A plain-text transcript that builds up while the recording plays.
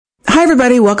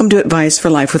everybody. Welcome to Advice for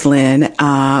Life with Lynn,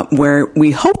 where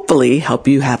we hopefully help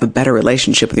you have a better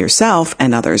relationship with yourself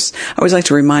and others. I always like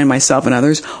to remind myself and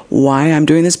others why I'm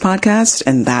doing this podcast,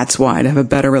 and that's why, to have a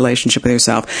better relationship with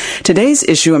yourself. Today's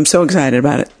issue, I'm so excited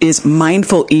about it, is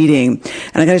mindful eating.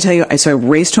 And I got to tell you, I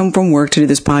raced home from work to do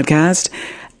this podcast.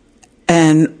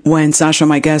 And when Sasha,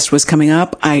 my guest, was coming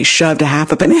up, I shoved a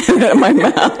half a banana in my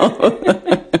mouth.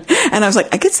 And I was like,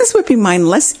 I guess this would be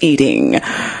mindless eating.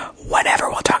 Whatever,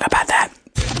 we'll talk about that.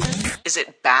 Is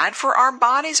it bad for our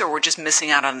bodies, or we're just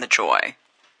missing out on the joy?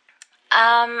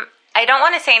 I don't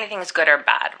want to say anything is good or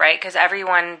bad, right? Because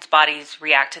everyone's bodies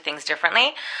react to things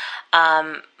differently.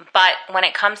 But when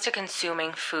it comes to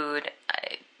consuming food,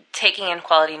 taking in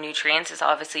quality nutrients is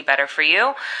obviously better for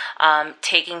you.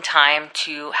 Taking time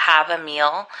to have a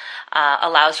meal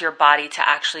allows your body to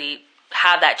actually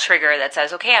have that trigger that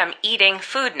says, okay, I'm eating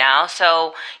food now.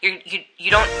 So you're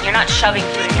not shoving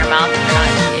food in your mouth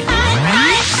and you're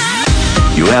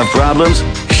not. You have problems?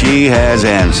 She has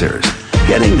answers.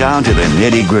 Getting down to the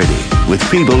nitty-gritty with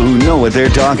people who know what they're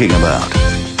talking about.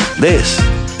 This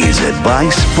is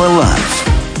Advice for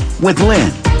Life with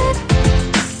Lynn.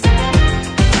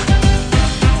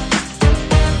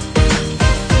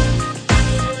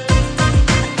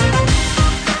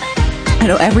 I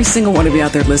know every single one of you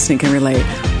out there listening can relate.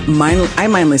 I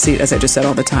mindless eat, as I just said,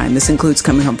 all the time. This includes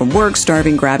coming home from work,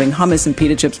 starving, grabbing hummus and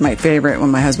pita chips, my favorite, when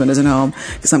my husband isn't home,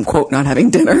 because I'm, quote, not having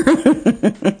dinner.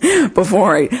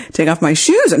 Before I take off my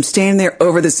shoes, I'm standing there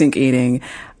over the sink eating,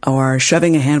 or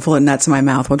shoving a handful of nuts in my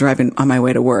mouth while driving on my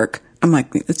way to work. I'm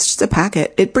like, it's just a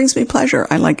packet. It brings me pleasure.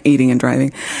 I like eating and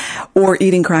driving. Or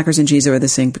eating crackers and cheese over the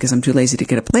sink because I'm too lazy to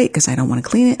get a plate because I don't want to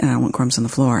clean it and I don't want crumbs on the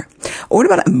floor. Or what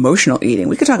about emotional eating?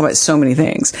 We could talk about so many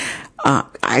things.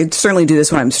 I certainly do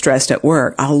this when I'm stressed at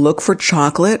work. I'll look for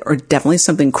chocolate or definitely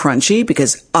something crunchy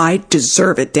because I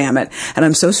deserve it, damn it. And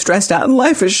I'm so stressed out and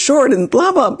life is short and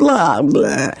blah, blah, blah,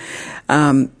 blah.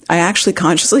 I actually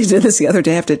consciously did this the other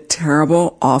day after a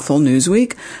terrible, awful news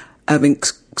week of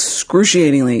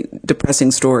excruciatingly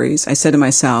depressing stories. I said to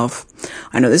myself,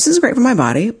 I know this is great for my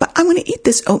body, but I'm going to eat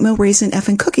this oatmeal raisin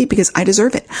effing cookie because I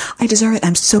deserve it. I deserve it.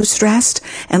 I'm so stressed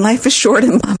and life is short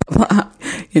and blah, blah, blah.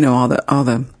 You know, all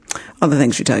the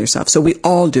things you tell yourself. So we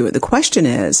all do it. The question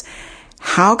is,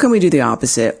 how can we do the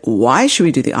opposite? Why should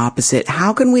we do the opposite?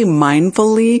 How can we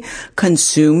mindfully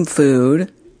consume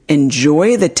food,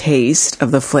 enjoy the taste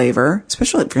of the flavor,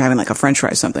 especially if you're having like a French fry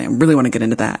or something? I really want to get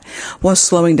into that, while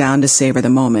slowing down to savor the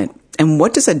moment. And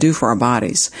what does that do for our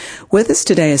bodies? With us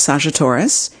today is Sasha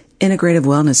Torres, integrative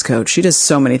wellness coach. She does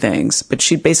so many things, but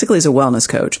she basically is a wellness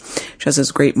coach. She has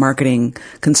this great marketing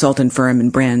consultant firm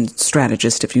and brand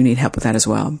strategist if you need help with that as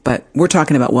well. But we're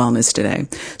talking about wellness today.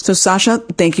 So Sasha,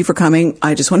 thank you for coming.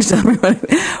 I just want to tell everybody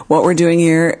what we're doing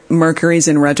here. Mercury's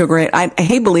in retrograde. I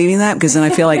hate believing that because then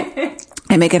I feel like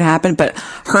I make it happen, but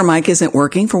her mic isn't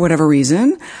working for whatever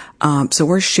reason. So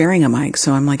we're sharing a mic.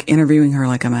 So I'm like interviewing her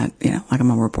like I'm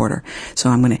a reporter. So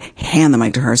I'm going to hand the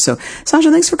mic to her. So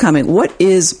Sasha, thanks for coming. What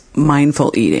is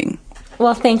mindful eating?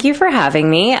 Well, thank you for having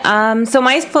me. So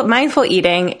mindful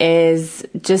eating is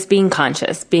just being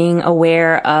conscious, being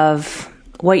aware of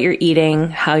what you're eating,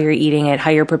 how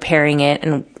you're preparing it,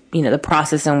 and, you know, the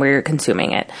process and where you're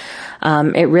consuming it.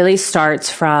 It really starts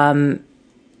from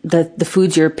the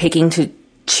foods you're picking to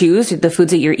choose, the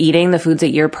foods that you're eating, the foods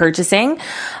that you're purchasing,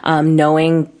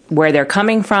 knowing where they're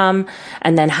coming from,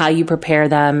 and then how you prepare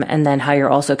them, and then how you're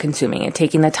also consuming it,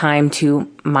 taking the time to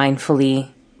mindfully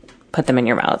put them in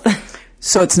your mouth.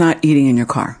 So it's not eating in your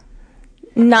car?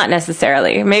 Not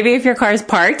necessarily. Maybe if your car is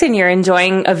parked and you're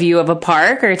enjoying a view of a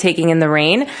park or taking in the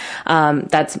rain,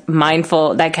 that's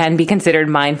mindful. That can be considered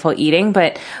mindful eating.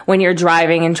 But when you're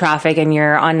driving in traffic and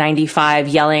you're on 95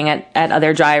 yelling at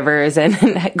other drivers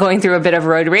and going through a bit of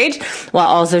road rage while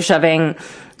also shoving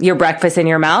your breakfast in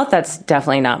your mouth, that's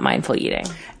definitely not mindful eating.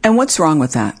 And what's wrong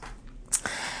with that?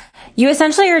 You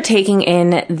essentially are taking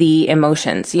in the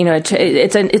emotions. You know,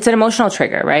 it's an emotional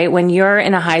trigger, right? When you're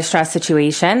in a high stress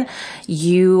situation,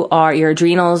 your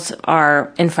adrenals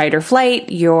are in fight or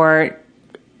flight. You're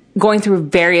going through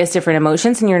various different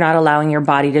emotions and you're not allowing your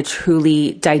body to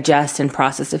truly digest and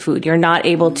process the food. You're not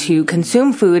able to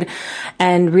consume food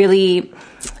and really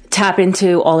tap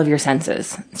into all of your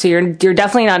senses. So you're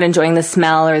definitely not enjoying the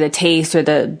smell or the taste or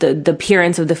the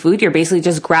appearance of the food. You're basically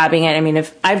just grabbing it. I mean,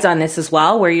 if I've done this as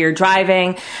well, where you're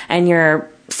driving and you're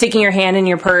sticking your hand in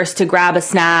your purse to grab a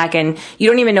snack and you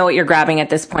don't even know what you're grabbing at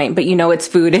this point, but you know it's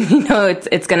food and you know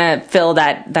it's going to fill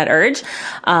that urge.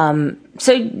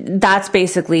 So that's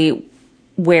basically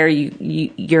where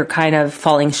you're kind of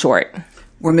falling short.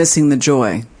 We're missing the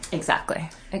joy. Exactly.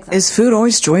 Exactly. Is food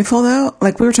always joyful though?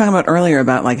 Like we were talking about earlier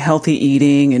about like healthy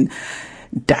eating and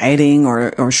dieting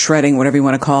or shredding, whatever you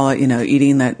want to call it,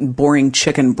 eating that boring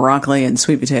chicken, broccoli, and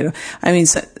sweet potato. I mean,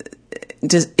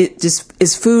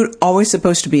 is food always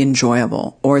supposed to be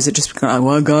enjoyable, or is it just well,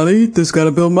 I gotta eat this,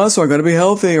 gotta build muscle, I gotta be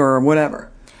healthy, or whatever?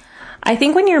 I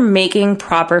think when you're making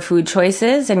proper food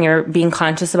choices and you're being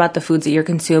conscious about the foods that you're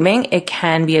consuming, it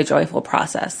can be a joyful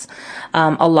process.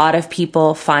 A lot of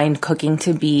people find cooking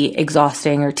to be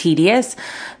exhausting or tedious,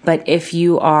 but if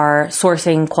you are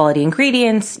sourcing quality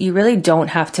ingredients, you really don't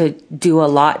have to do a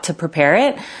lot to prepare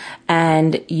it,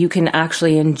 and you can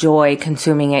actually enjoy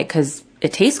consuming it because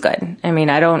it tastes good. I mean,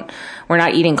 we're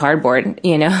not eating cardboard,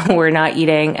 we're not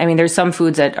eating, there's some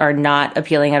foods that are not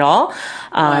appealing at all.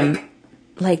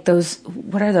 Like those,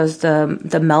 what are those?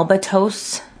 The Melba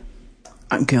toasts?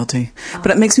 I'm guilty. But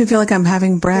it makes me feel like I'm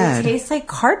having bread. They taste like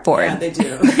cardboard. Yeah, they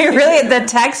do. They really, the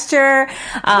texture.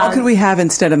 What could we have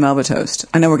instead of Melba toast?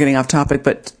 I know we're getting off topic,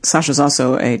 but Sasha's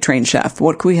also a trained chef.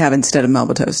 What could we have instead of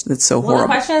Melba toast that's so horrible? The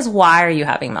question is, why are you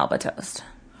having Melba toast?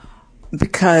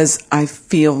 Because I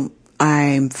feel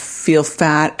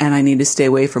fat and I need to stay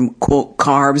away from quote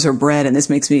carbs or bread. And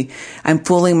this makes I'm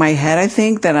fooling my head. I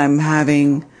think that I'm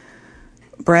having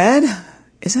bread.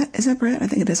 Is that bread? I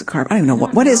think it is a carb. I don't even know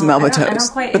what is Melba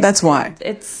toast, but that's why.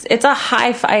 It's a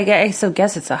high, I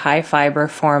guess it's a high fiber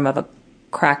form of a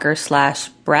cracker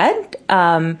 / bread.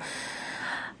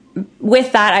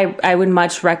 With that, I would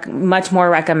much more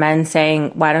recommend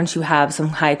saying, why don't you have some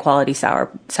high quality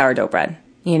sourdough bread?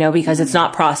 Because it's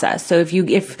not processed. So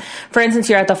if for instance,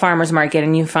 you're at the farmer's market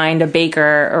and you find a baker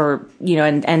or,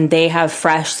 and they have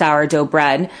fresh sourdough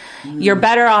bread, you're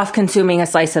better off consuming a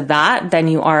slice of that than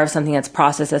you are of something that's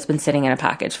processed, that's been sitting in a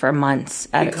package for months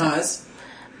at a time. Because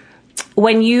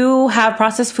when you have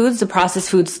processed foods, the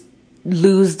processed foods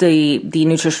lose the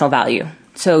nutritional value.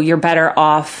 So you're better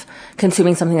off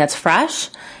consuming something that's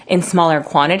fresh in smaller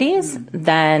quantities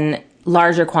than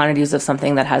larger quantities of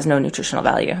something that has no nutritional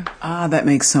value. Ah, that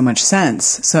makes so much sense.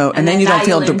 So, and then you don't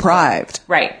feel deprived.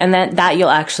 Right. And that you'll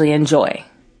actually enjoy.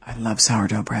 I love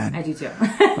sourdough bread. I do too.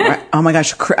 Right. Oh my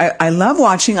gosh. I love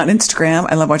watching on Instagram.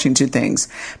 I love watching two things.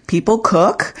 People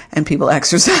cook and people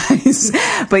exercise.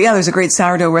 But yeah, there's a great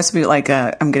sourdough recipe. Like,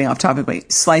 I'm getting off topic,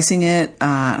 but slicing it,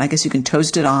 and I guess you can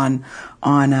toast it on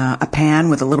a pan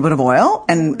with a little bit of oil,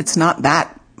 and it's not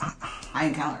that high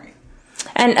in calorie.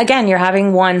 And again, you're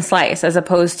having one slice as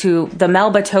opposed to the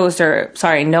Melba toast, or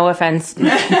sorry, no offense. I'm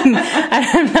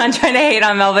not trying to hate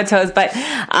on Melba toast, but,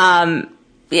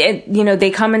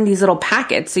 they come in these little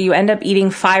packets. So you end up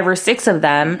eating 5 or 6 of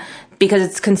them because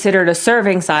it's considered a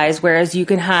serving size. Whereas you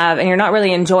can have, and you're not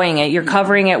really enjoying it. You're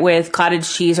covering it with cottage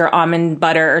cheese or almond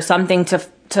butter or something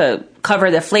to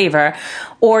cover the flavor.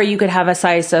 Or you could have a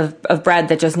slice of bread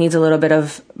that just needs a little bit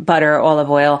of butter, olive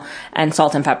oil, and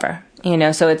salt and pepper.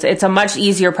 So it's a much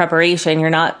easier preparation.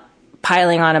 You're not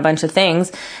piling on a bunch of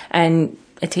things, and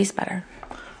it tastes better.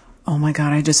 Oh my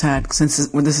God, I just had, since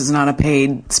this is not a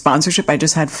paid sponsorship,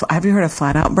 have you heard of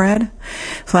Flat Out Bread?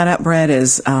 Flat Out Bread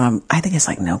is, I think it's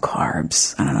like no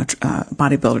carbs. I don't know,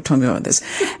 bodybuilder told me about this.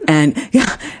 And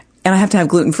yeah, and I have to have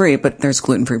gluten-free, but there's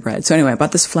gluten-free bread. So anyway, I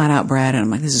bought this Flat Out bread and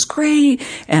I'm like, this is great.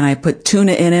 And I put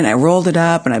tuna in it, I rolled it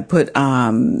up, and I put,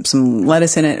 some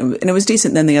lettuce in it, and it was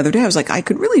decent. Then the other day I was like, I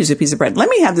could really use a piece of bread. Let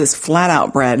me have this Flat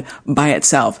Out bread by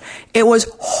itself. It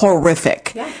was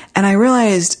horrific. Yeah. And I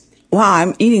realized, wow,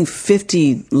 I'm eating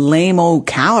 50 lame old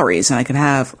calories, and I could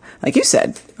have, like you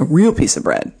said, a real piece of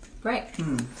bread. Right.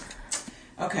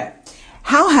 Okay.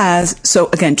 So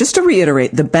again, just to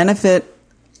reiterate, the benefit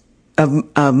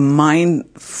of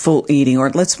mindful eating, or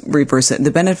let's reverse it, the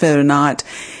benefit of not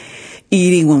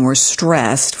eating when we're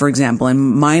stressed, for example, and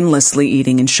mindlessly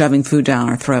eating and shoving food down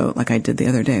our throat, like I did the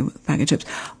other day with a bag of chips,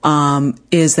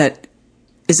 is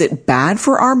it bad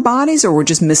for our bodies, or we're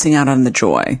just missing out on the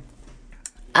joy?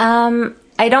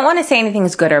 I don't want to say anything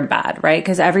is good or bad, right?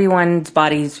 Because everyone's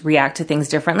bodies react to things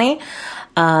differently.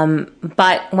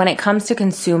 But when it comes to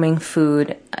consuming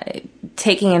food,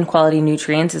 taking in quality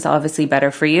nutrients is obviously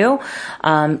better for you.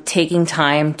 Taking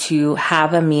time to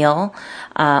have a meal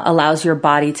allows your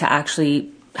body to actually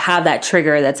have that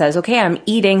trigger that says, okay, I'm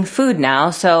eating food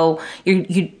now. So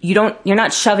you're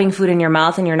not shoving food in your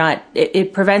mouth, and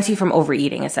it prevents you from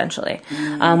overeating, essentially.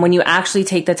 When you actually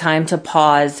take the time to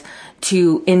pause,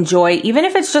 to enjoy, even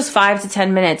if it's just 5 to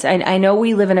 10 minutes. I know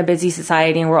we live in a busy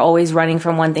society and we're always running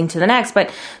from one thing to the next,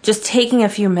 but just taking a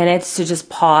few minutes to just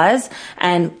pause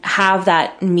and have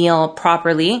that meal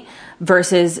properly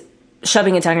versus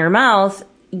shoving it down your mouth.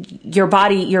 Your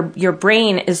body, your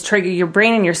brain is triggered, your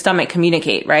brain and your stomach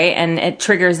communicate, right? And it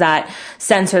triggers that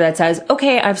sensor that says,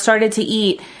 okay, I've started to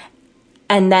eat.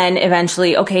 and then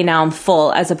eventually, okay, now I'm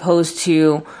full, as opposed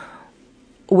to,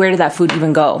 where did that food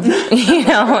even go?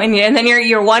 And then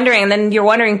you're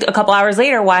wondering, a couple hours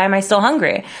later, why am I still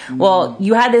hungry? Well,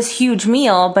 you had this huge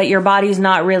meal, but your body's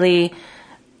not really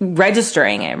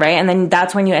registering it, right? And then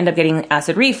that's when you end up getting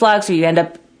acid reflux, or you end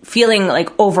up feeling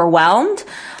like overwhelmed.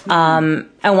 And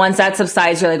once that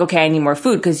subsides, you're like, okay, I need more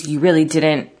food, because you really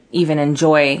didn't even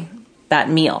enjoy that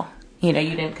meal. You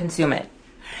didn't consume it.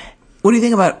 What do you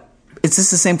think about, is this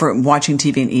the same for watching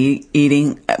TV and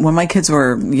eating? When my kids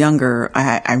were younger,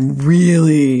 I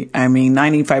really,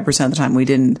 95% of the time I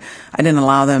didn't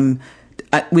allow them,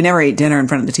 we never ate dinner in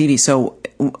front of the TV. So,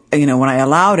 when I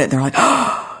allowed it, they're like,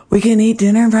 oh, we can eat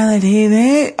dinner in front of the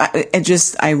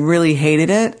TV. I really hated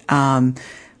it.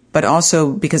 But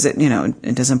also because it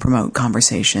doesn't promote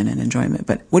conversation and enjoyment.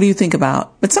 But what do you think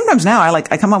about, but sometimes now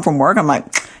I come home from work, I'm like,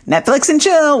 Netflix and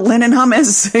chill, Lynn and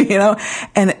hummus,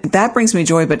 and that brings me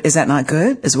joy, but is that not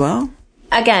good as well?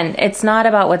 Again, it's not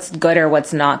about what's good or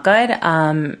what's not good.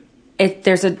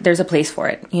 There's a place for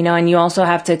it, and you also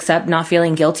have to accept not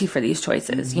feeling guilty for these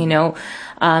choices,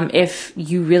 if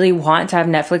you really want to have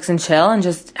Netflix and chill and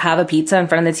just have a pizza in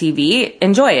front of the TV,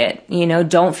 enjoy it,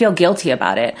 don't feel guilty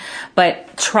about it,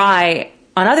 but try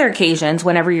on other occasions,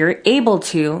 whenever you're able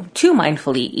to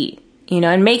mindfully eat,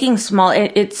 and making small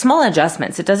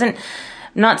adjustments. I'm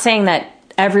not saying that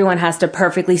everyone has to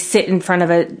perfectly sit in front of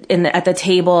at the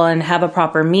table and have a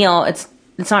proper meal. It's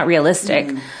not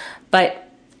realistic, but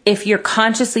if you're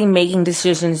consciously making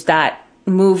decisions that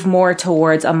move more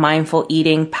towards a mindful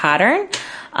eating pattern,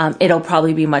 it'll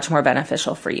probably be much more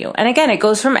beneficial for you. And again, it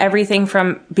goes from everything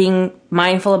from being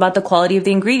mindful about the quality of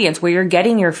the ingredients, where you're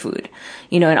getting your food,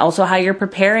 and also how you're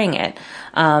preparing it.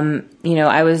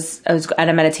 I was at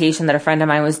a meditation that a friend of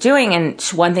mine was doing, and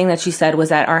one thing that she said was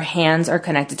that our hands are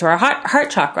connected to our heart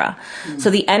chakra. So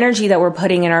the energy that we're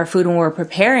putting in our food when we're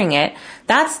preparing it,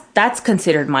 that's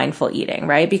considered mindful eating,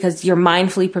 right? Because you're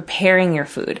mindfully preparing your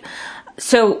food.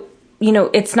 So,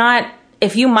 it's not,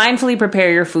 if you mindfully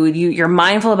prepare your food, you're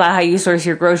mindful about how you source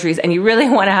your groceries, and you really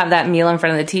want to have that meal in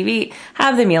front of the TV,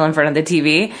 have the meal in front of the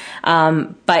TV,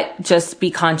 but just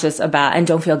be conscious about, and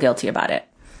don't feel guilty about it.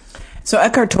 So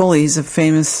Eckhart Tolle, he's a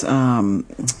famous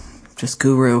just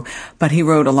guru, but he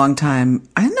wrote a long time,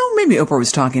 I know maybe Oprah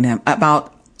was talking to him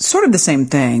about sort of the same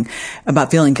thing, about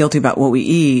feeling guilty about what we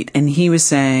eat. And he was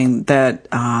saying that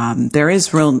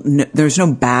there's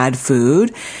no bad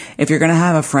food. If you're going to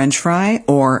have a French fry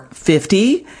or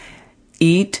 50,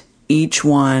 eat each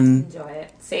one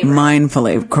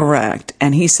mindfully. Correct.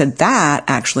 And he said that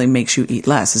actually makes you eat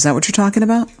less. Is that what you're talking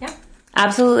about? Yeah,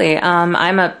 absolutely.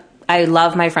 I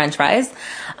love my French fries.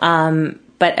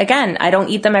 But again, I don't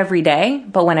eat them every day,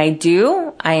 but when I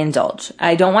do, I indulge.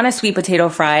 I don't want a sweet potato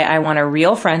fry. I want a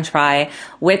real French fry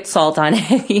with salt on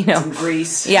it, Some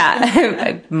grease. Yeah.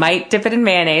 I might dip it in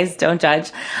mayonnaise. Don't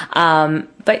judge.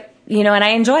 But and I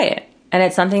enjoy it. And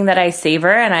it's something that I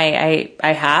savor and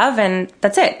I have, and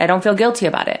that's it. I don't feel guilty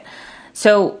about it.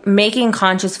 So making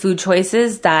conscious food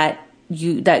choices that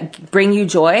bring you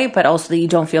joy, but also that you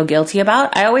don't feel guilty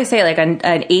about. I always say like an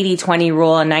 80-20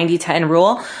 rule, a 90-10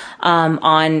 rule,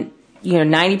 on,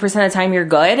 90% of the time you're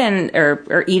good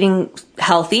or eating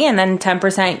healthy, and then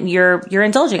 10% you're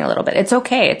indulging a little bit. It's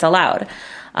okay. It's allowed.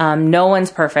 No one's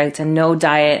perfect, and no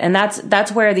diet. And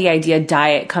that's where the idea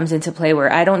diet comes into play, where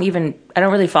I don't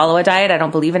really follow a diet. I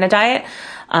don't believe in a diet.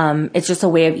 It's just a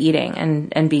way of eating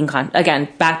and being, again,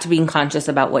 back to being conscious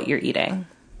about what you're eating.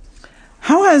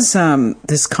 How has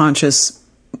this conscious,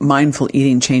 mindful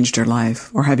eating changed your life?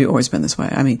 Or have you always been this way?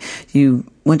 I mean,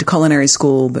 you went to culinary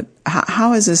school, but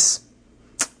how has this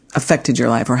affected your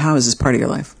life, or how is this part of your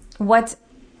life? What's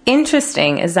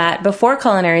interesting is that before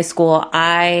culinary school,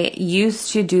 I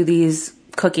used to do these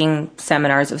cooking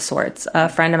seminars of sorts. A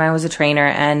friend of mine was a trainer,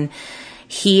 and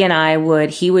he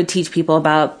would teach people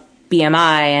about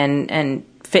BMI and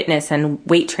fitness and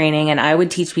weight training, and I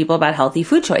would teach people about healthy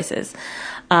food choices.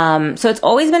 So it's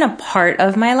always been a part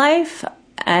of my life.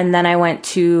 And then I went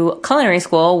to culinary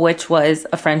school, which was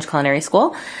a French culinary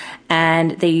school,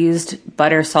 and they used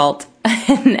butter, salt,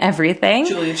 and everything.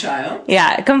 Julia Child.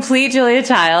 Yeah, complete Julia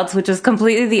Childs, which was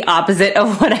completely the opposite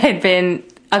of what I'd been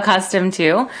accustomed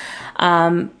to.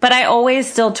 But I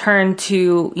always still turned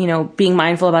to, being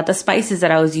mindful about the spices that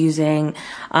I was using,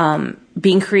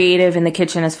 being creative in the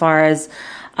kitchen as far as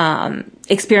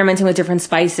experimenting with different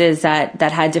spices that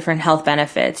had different health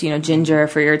benefits, ginger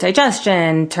for your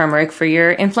digestion, turmeric for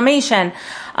your inflammation.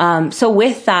 So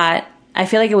with that, I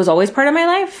feel like it was always part of my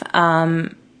life.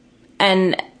 And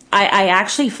I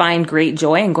actually find great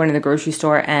joy in going to the grocery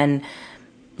store and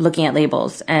looking at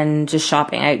labels and just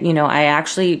shopping. I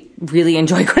actually really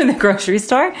enjoy going to the grocery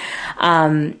store,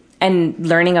 and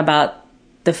learning about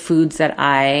the foods that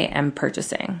I am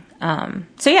purchasing.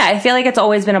 So yeah, I feel like it's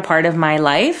always been a part of my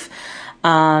life.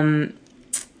 I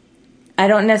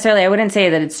wouldn't say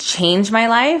that it's changed my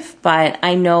life, but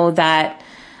I know that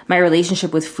my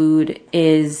relationship with food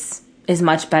is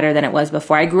much better than it was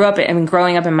before.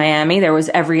 Growing up in Miami, there was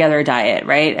every other diet,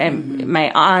 right? And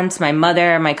my aunts, my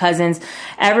mother, my cousins,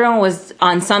 everyone was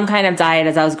on some kind of diet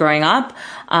as I was growing up.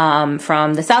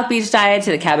 From the South Beach diet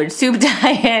to the cabbage soup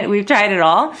diet, we've tried it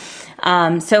all.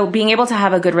 So being able to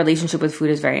have a good relationship with food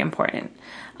is very important.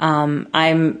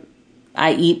 I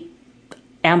eat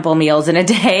ample meals in a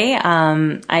day.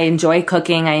 I enjoy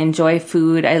cooking. I enjoy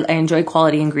food. I enjoy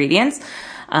quality ingredients.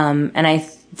 And I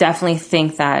definitely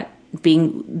think that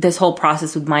this whole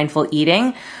process with mindful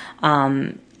eating,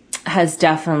 has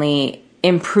definitely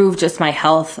improved just my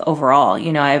health overall.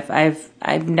 You know,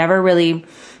 I've never really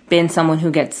been someone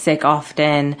who gets sick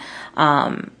often.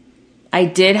 I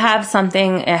did have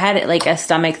I had like a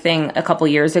stomach thing a couple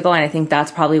years ago, and I think that's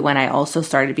probably when I also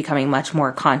started becoming much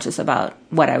more conscious about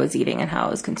what I was eating and how I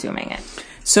was consuming it.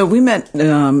 So we met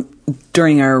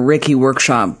during our Reiki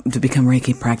workshop to become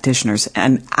Reiki practitioners,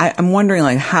 and I'm wondering,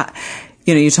 like, how,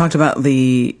 you know, you talked about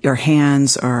your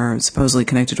hands are supposedly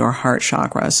connected to our heart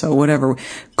chakra. So whatever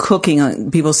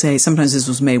cooking, people say sometimes this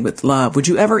was made with love. Would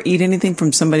you ever eat anything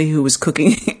from somebody who was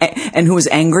cooking and who was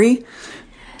angry?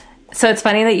 So it's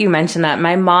funny that you mentioned that.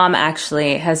 My mom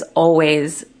actually has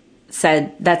always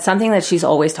said that's something that she's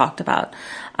always talked about.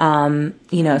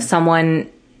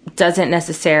 Someone doesn't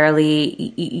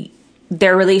necessarily,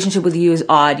 their relationship with you is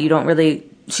odd. You don't really,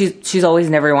 she's always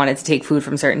never wanted to take food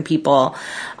from certain people.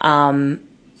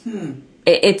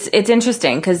 It's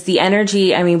interesting because the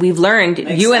energy, I mean, we've learned,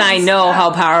 you and I know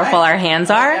how powerful our hands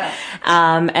are,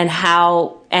 and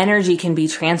how energy can be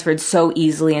transferred so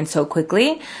easily and so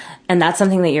quickly. And that's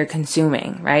something that you're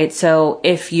consuming, right? So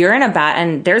if you're in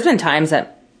and there's been times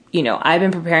that, you know, I've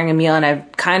been preparing a meal and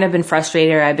I've kind of been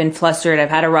frustrated, or I've been flustered, I've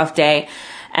had a rough day.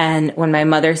 And when my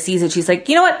mother sees it, she's like,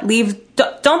 you know what,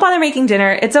 don't bother making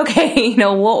dinner. It's okay. You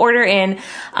know, we'll order in,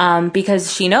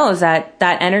 because she knows that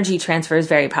energy transfer is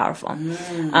very powerful.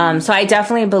 So I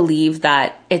definitely believe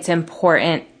that it's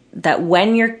important that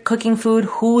when you're cooking food,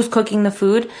 who's cooking the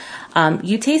food,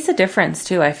 you taste the difference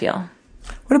too, I feel.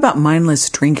 What about mindless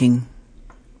drinking?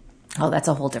 Oh, that's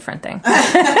a whole different thing.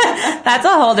 That's a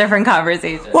whole different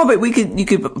conversation. Well, but you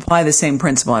could apply the same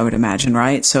principle, I would imagine,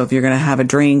 right? So if you're going to have a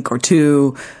drink or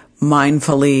two,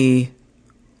 mindfully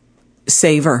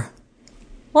savor.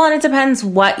 Well, and it depends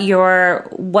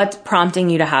what's prompting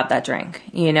you to have that drink.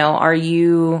 You know, are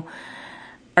you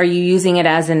using it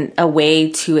as a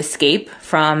way to escape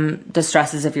from the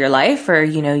stresses of your life, or,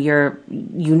 you know,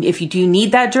 do you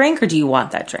need that drink or do you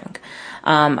want that drink?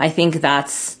 I think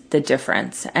that's the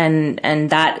difference. And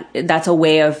that's a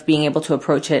way of being able to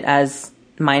approach it as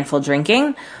mindful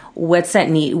drinking. What's that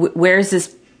need? Where's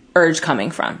this urge coming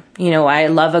from? You know, I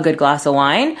love a good glass of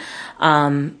wine.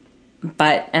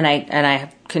 But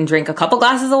I can drink a couple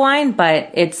glasses of wine,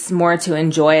 but it's more to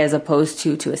enjoy as opposed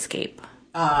to escape.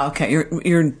 Okay.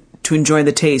 You're to enjoy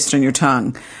the taste on your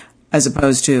tongue as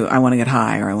opposed to I want to get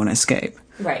high or I want to escape.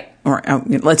 Right. Or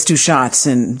let's do shots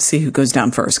and see who goes down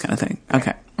first kind of thing.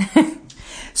 Okay.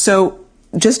 So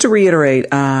just to reiterate,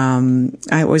 I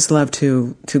always love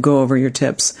to go over your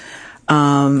tips.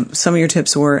 Some of your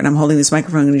tips were, and I'm holding this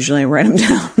microphone and usually I write them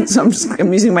down. So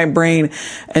I'm using my brain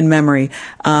and memory.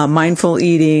 Mindful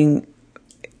eating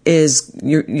is,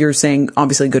 you're saying,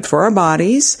 obviously good for our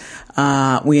bodies.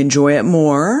 We enjoy it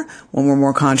more when we're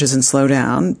more conscious and slow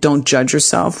down. Don't judge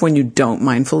yourself when you don't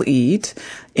mindful eat.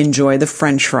 Enjoy the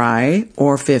French fry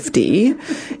or 50,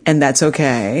 and that's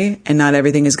okay. And not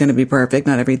everything is going to be perfect.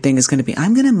 Not everything is going to be,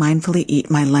 I'm going to mindfully eat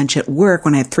my lunch at work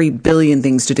when I have 3 billion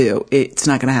things to do. It's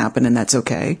not going to happen, and that's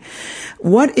okay.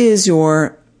 What is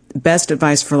your best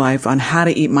advice for life on how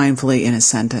to eat mindfully in a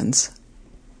sentence?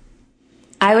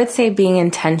 I would say being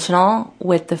intentional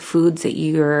with the foods that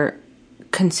you're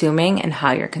consuming and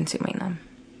how you're consuming them.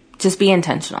 Just be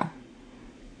intentional.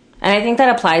 And I think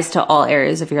that applies to all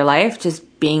areas of your life,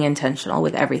 just being intentional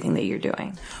with everything that you're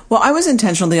doing. Well, I was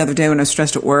intentional the other day when I was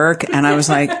stressed at work, and I was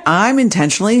like, I'm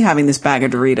intentionally having this bag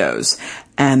of Doritos,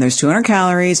 and there's 200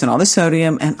 calories and all the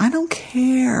sodium, and I don't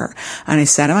care. And I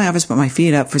sat in my office, put my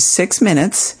feet up for 6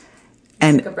 minutes,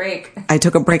 and took a break. I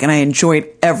took a break, and I enjoyed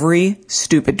every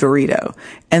stupid Dorito.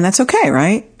 And that's okay,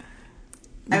 right?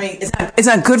 I mean, it's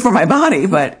not good for my body,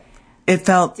 but it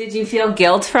felt... Did you feel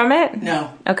guilt from it?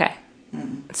 No. Okay.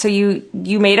 So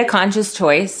you made a conscious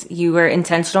choice. You were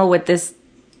intentional with this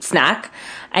snack,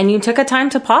 and you took a time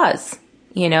to pause.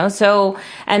 So,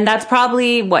 and that's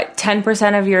probably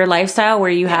 10% of your lifestyle where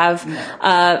you have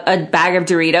a bag of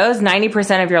Doritos.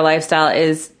 90% of your lifestyle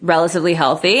is relatively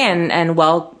healthy and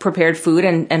well prepared food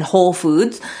and whole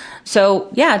foods. So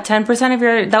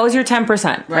 10% that was your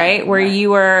 10%, right? Where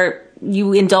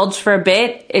you indulged for a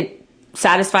bit, it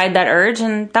satisfied that urge,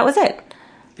 and that was it.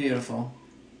 Beautiful.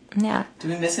 Yeah. Do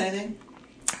we miss anything?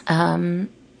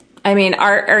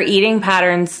 Our eating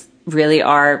patterns really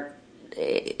are,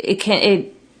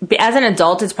 as an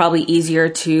adult, it's probably easier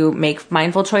to make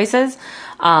mindful choices.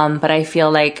 But I feel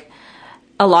like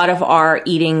a lot of our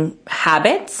eating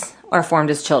habits are formed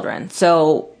as children.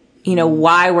 So,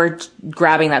 why we're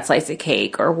grabbing that slice of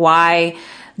cake, or why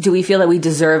do we feel that we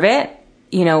deserve it?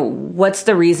 What's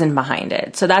the reason behind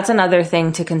it? So that's another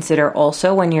thing to consider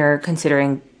also when you're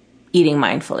considering eating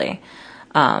mindfully,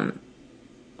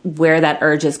 where that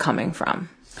urge is coming from.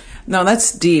 No,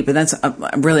 that's deep, and that's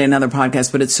really another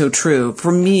podcast, but it's so true.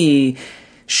 For me,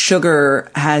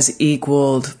 sugar has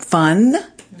equaled fun,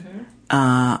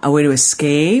 a way to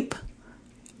escape,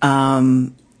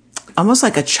 almost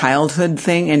like a childhood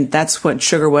thing, and that's what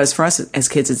sugar was for us as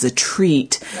kids. It's a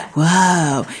treat. Yeah.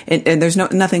 Wow. And there's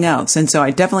nothing else. And so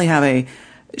I definitely have a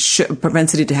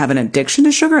propensity to have an addiction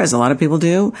to sugar, as a lot of people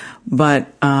do. But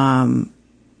my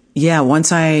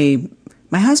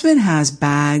husband has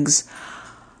bags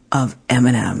of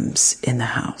M&Ms in the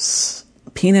house.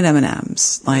 Peanut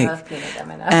M&Ms. I love peanut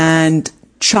M&Ms. And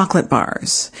chocolate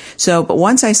bars. So, but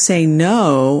once I say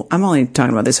no, I'm only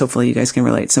talking about this, hopefully you guys can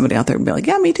relate. Somebody out there will be like,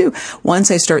 yeah, me too.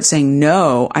 Once I start saying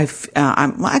no, a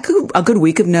good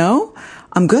week of no,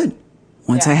 I'm good.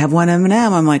 Once I have one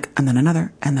M&M, I'm like, and then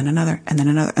another, and then another, and then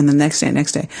another, and the next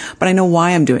day. But I know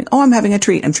why I'm doing. I'm having a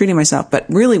treat. I'm treating myself. But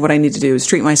really what I need to do is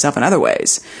treat myself in other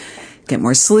ways. Get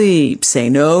more sleep, say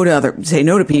no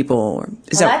to people.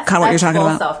 Is that kind of what you're talking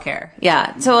about? Self-care.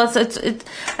 Yeah. So it's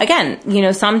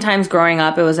again, sometimes growing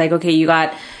up, it was like, okay, you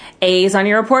got A's on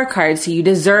your report card, so you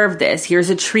deserve this.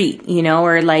 Here's a treat,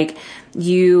 or like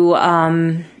you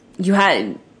had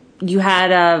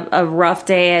a rough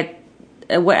day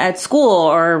at school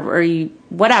or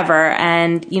whatever.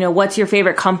 And, what's your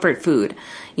favorite comfort food?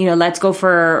 Let's go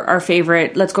for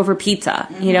pizza,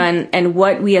 and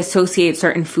what we associate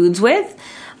certain foods with,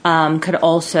 could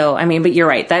also, but you're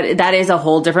right. That is a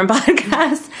whole different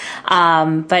podcast.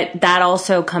 But that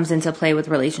also comes into play with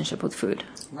relationship with food.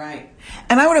 Right.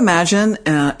 And I would imagine,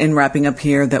 in wrapping up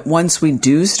here, that once we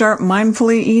do start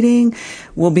mindfully eating,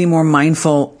 we'll be more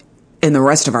mindful in the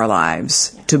rest of our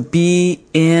lives to be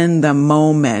in the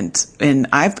moment. And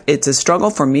it's a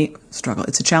struggle for me.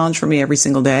 It's a challenge for me every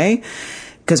single day,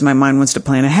 because my mind wants to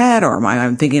plan ahead, or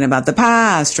I'm thinking about the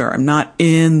past, or I'm not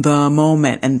in the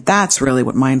moment. And that's really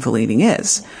what mindful eating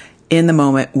is. In the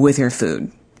moment with your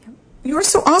food. You were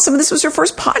so awesome. This was your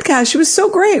first podcast. She was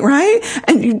so great, right?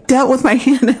 And you dealt with my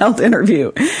handheld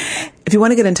interview. If you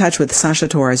want to get in touch with Sasha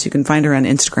Torres, you can find her on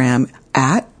Instagram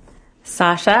at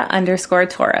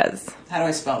Sasha_Torres. How do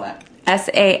I spell that?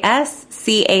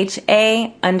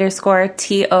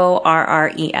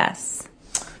 SASCHA_TORRES.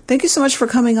 Thank you so much for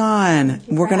coming on.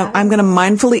 I'm gonna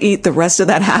mindfully eat the rest of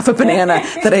that half a banana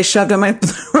that I shoved on my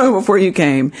throat before you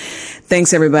came.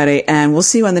 Thanks, everybody, and we'll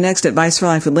see you on the next Advice for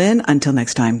Life with Lynn. Until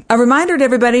next time. A reminder to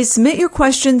everybody, submit your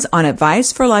questions on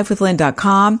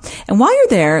adviceforlifewithlynn.com. And while you're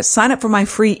there, sign up for my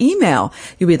free email.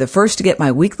 You'll be the first to get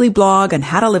my weekly blog on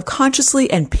how to live consciously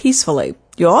and peacefully.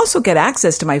 You'll also get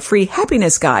access to my free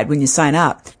happiness guide when you sign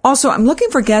up. Also, I'm looking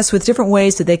for guests with different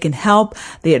ways that they can help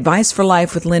the Advice for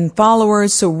Life with Lynn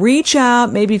followers. So reach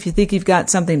out, maybe if you think you've got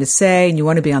something to say and you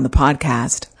want to be on the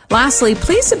podcast. Lastly,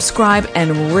 please subscribe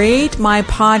and rate my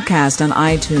podcast on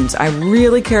iTunes. I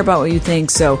really care about what you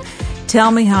think, so tell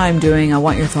me how I'm doing. I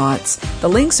want your thoughts. The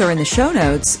links are in the show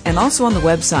notes and also on the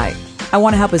website. I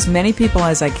want to help as many people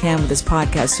as I can with this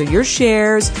podcast, so your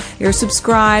shares, your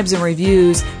subscribes, and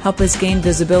reviews help us gain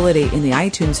visibility in the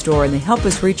iTunes store, and they help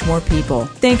us reach more people.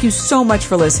 Thank you so much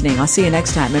for listening. I'll see you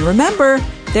next time. And remember,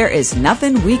 there is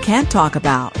nothing we can't talk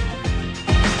about.